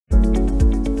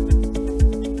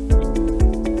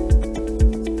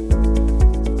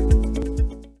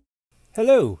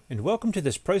Hello and welcome to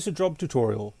this Price-A-Job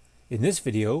tutorial. In this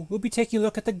video we'll be taking a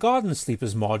look at the Garden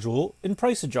Sleepers module in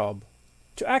Price-A-Job.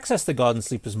 To access the Garden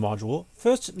Sleepers module,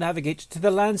 first navigate to the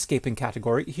Landscaping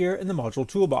category here in the module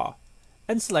toolbar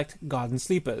and select Garden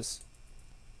Sleepers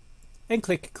and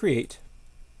click Create.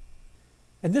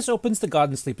 And this opens the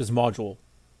Garden Sleepers module.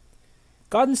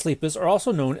 Garden sleepers are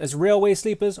also known as railway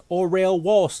sleepers or rail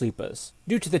wall sleepers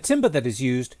due to the timber that is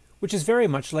used, which is very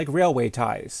much like railway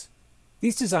ties.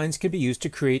 These designs can be used to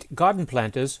create garden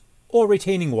planters or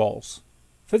retaining walls.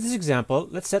 For this example,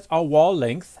 let's set our wall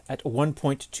length at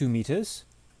 1.2 meters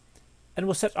and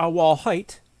we'll set our wall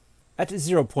height at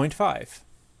 0.5.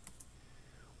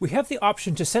 We have the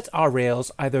option to set our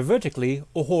rails either vertically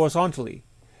or horizontally.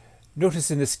 Notice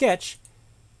in the sketch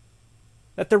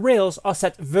that the rails are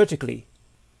set vertically.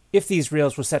 If these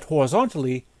rails were set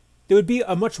horizontally, there would be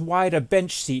a much wider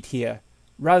bench seat here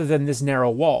rather than this narrow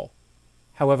wall.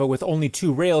 However, with only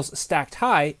two rails stacked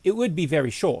high, it would be very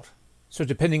short. So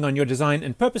depending on your design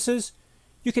and purposes,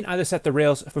 you can either set the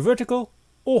rails for vertical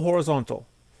or horizontal.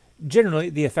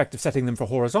 Generally, the effect of setting them for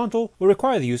horizontal will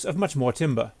require the use of much more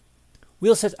timber.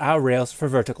 We'll set our rails for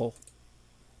vertical.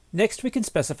 Next, we can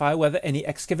specify whether any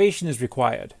excavation is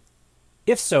required.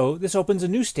 If so, this opens a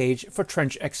new stage for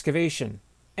trench excavation.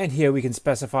 And here we can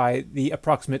specify the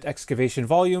approximate excavation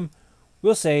volume.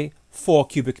 We'll say 4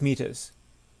 cubic meters.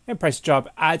 And Price-A-Job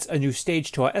adds a new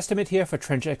stage to our estimate here for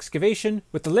trench excavation,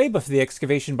 with the labor for the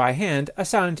excavation by hand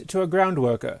assigned to a ground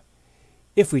worker.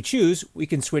 If we choose, we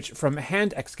can switch from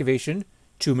hand excavation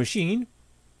to machine,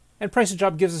 and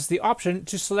Price-A-Job gives us the option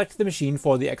to select the machine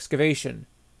for the excavation.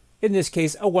 In this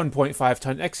case, a 1.5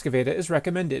 ton excavator is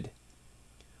recommended.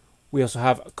 We also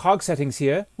have cog settings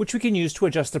here, which we can use to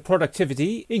adjust the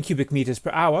productivity in cubic meters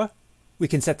per hour. We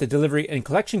can set the delivery and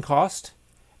collection cost,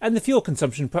 and the fuel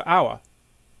consumption per hour.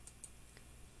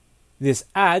 This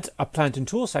adds a plant and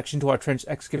tool section to our trench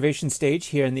excavation stage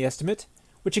here in the estimate,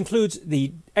 which includes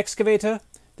the excavator,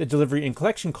 the delivery and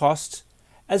collection costs,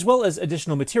 as well as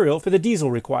additional material for the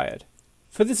diesel required.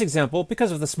 For this example,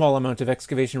 because of the small amount of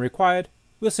excavation required,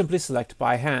 we'll simply select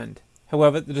by hand.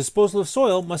 However, the disposal of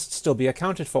soil must still be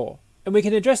accounted for, and we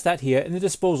can address that here in the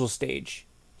disposal stage.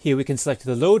 Here we can select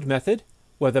the load method,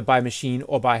 whether by machine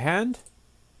or by hand,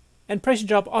 and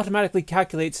Price-A-Job automatically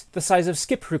calculates the size of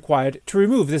skip required to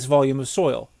remove this volume of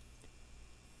soil.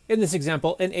 In this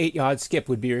example, an 8-yard skip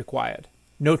would be required.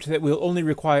 Note that we'll only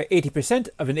require 80%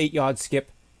 of an 8-yard skip,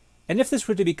 and if this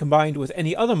were to be combined with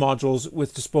any other modules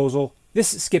with disposal,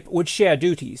 this skip would share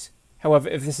duties. However,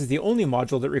 if this is the only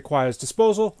module that requires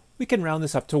disposal, we can round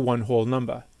this up to one whole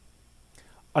number.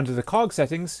 Under the cog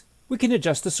settings, we can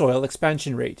adjust the soil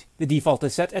expansion rate. The default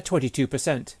is set at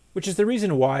 22%, which is the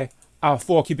reason why our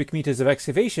 4 cubic meters of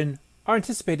excavation are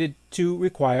anticipated to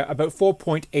require about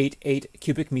 4.88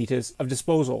 cubic meters of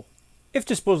disposal. If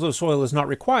disposal of soil is not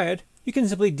required, you can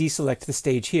simply deselect the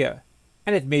stage here,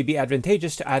 and it may be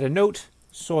advantageous to add a note,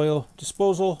 soil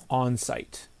disposal on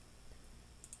site.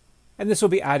 And this will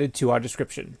be added to our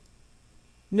description.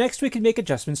 Next, we can make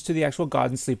adjustments to the actual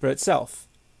garden sleeper itself.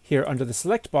 Here under the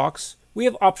select box, we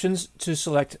have options to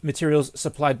select materials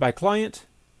supplied by client,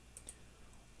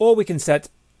 or we can set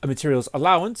a materials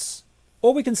allowance,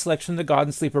 or we can select from the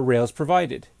garden sleeper rails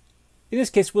provided. In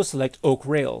this case, we'll select oak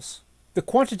rails. The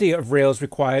quantity of rails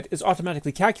required is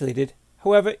automatically calculated.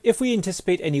 However, if we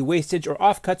anticipate any wastage or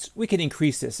offcuts, we can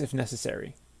increase this if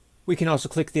necessary. We can also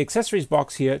click the accessories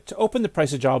box here to open the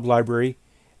Price-A-Job library,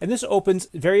 and this opens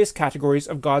various categories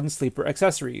of garden sleeper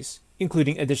accessories,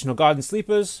 including additional garden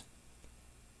sleepers,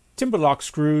 timberlok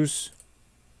screws,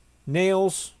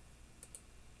 nails,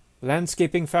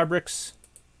 landscaping fabrics,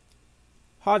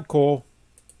 hardcore,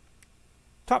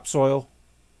 topsoil,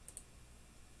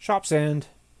 shop sand,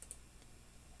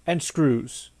 and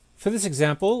screws. For this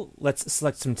example, let's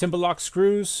select some timberlok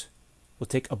screws. We'll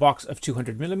take a box of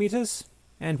 200 millimeters,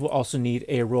 and we'll also need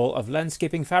a roll of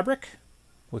landscaping fabric.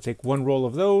 We'll take one roll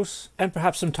of those, and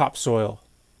perhaps some topsoil.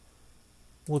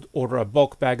 We'll order a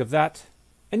bulk bag of that,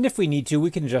 and if we need to, we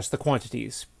can adjust the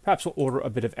quantities. Perhaps we'll order a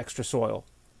bit of extra soil.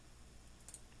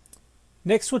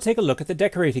 Next, we'll take a look at the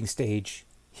decorating stage.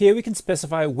 Here we can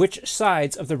specify which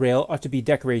sides of the rail are to be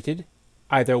decorated,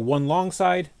 either one long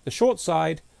side, the short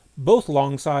side, both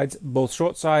long sides, both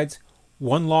short sides,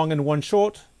 one long and one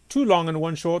short, two long and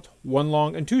one short, one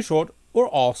long and two short, or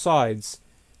all sides.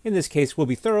 In this case, we'll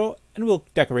be thorough and we'll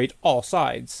decorate all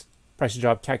sides.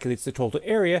 Price-A-Job calculates the total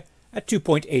area at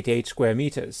 2.88 square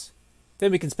meters.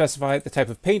 Then we can specify the type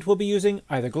of paint we'll be using,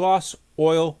 either gloss,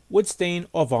 oil, woodstain,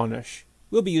 or varnish.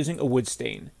 We'll be using a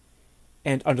woodstain.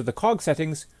 And under the cog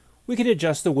settings, we can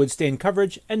adjust the woodstain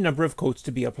coverage and number of coats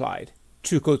to be applied.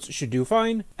 2 coats should do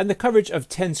fine, and the coverage of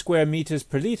 10 square meters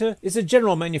per litre is a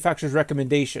general manufacturer's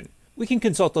recommendation. We can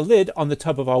consult the lid on the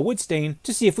tub of our woodstain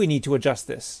to see if we need to adjust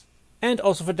this. And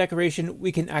also for decoration,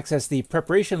 we can access the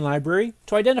preparation library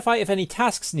to identify if any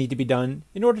tasks need to be done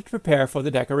in order to prepare for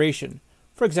the decoration.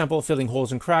 For example, filling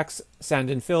holes and cracks, sand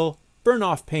and fill, burn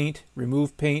off paint,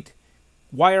 remove paint,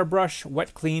 wire brush,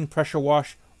 wet clean, pressure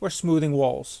wash, or smoothing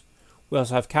walls. We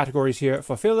also have categories here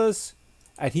for fillers,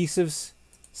 adhesives,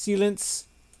 sealants,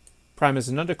 primers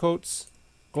and undercoats,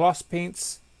 gloss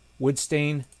paints, wood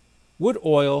stain, wood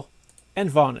oil, and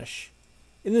varnish.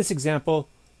 In this example,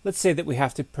 let's say that we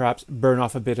have to perhaps burn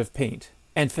off a bit of paint.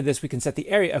 And for this we can set the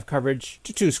area of coverage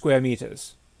to 2 square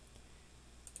meters.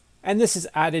 And this is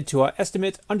added to our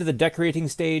estimate under the decorating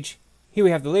stage. Here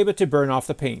we have the labor to burn off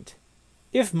the paint.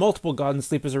 If multiple garden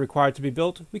sleepers are required to be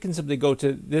built, we can simply go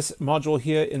to this module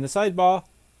here in the sidebar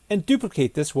and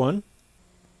duplicate this one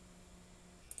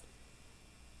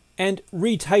and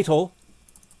retitle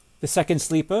the second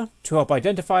sleeper to help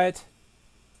identify it,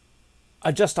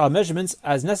 adjust our measurements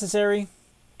as necessary,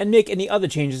 and make any other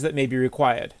changes that may be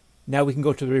required. Now we can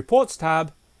go to the Reports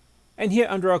tab, and here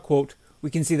under our quote, we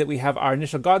can see that we have our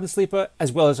initial garden sleeper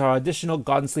as well as our additional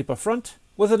garden sleeper front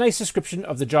with a nice description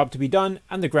of the job to be done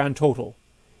and the grand total.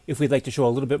 If we'd like to show a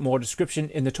little bit more description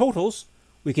in the totals,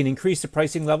 we can increase the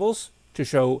pricing levels to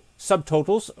show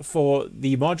subtotals for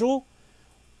the module,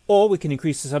 or we can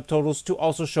increase the subtotals to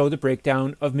also show the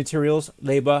breakdown of materials,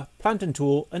 labor, plant and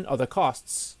tool, and other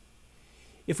costs.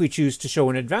 If we choose to show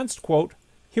an advanced quote,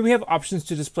 here we have options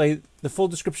to display the full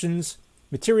descriptions,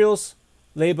 materials,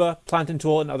 labor, plant and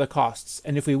tool, and other costs.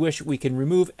 And if we wish, we can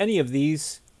remove any of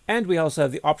these. And we also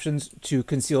have the options to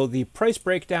conceal the price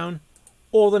breakdown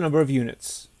or the number of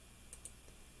units.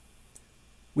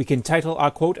 We can title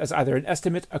our quote as either an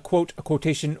estimate, a quote, a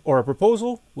quotation, or a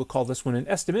proposal. We'll call this one an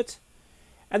estimate.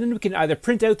 And then we can either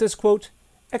print out this quote,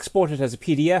 export it as a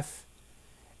PDF,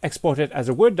 export it as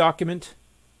a Word document,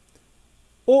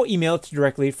 or email it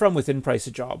directly from within Price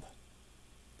a Job.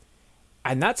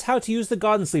 And that's how to use the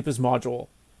Garden Sleepers module.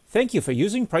 Thank you for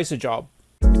using Price a Job.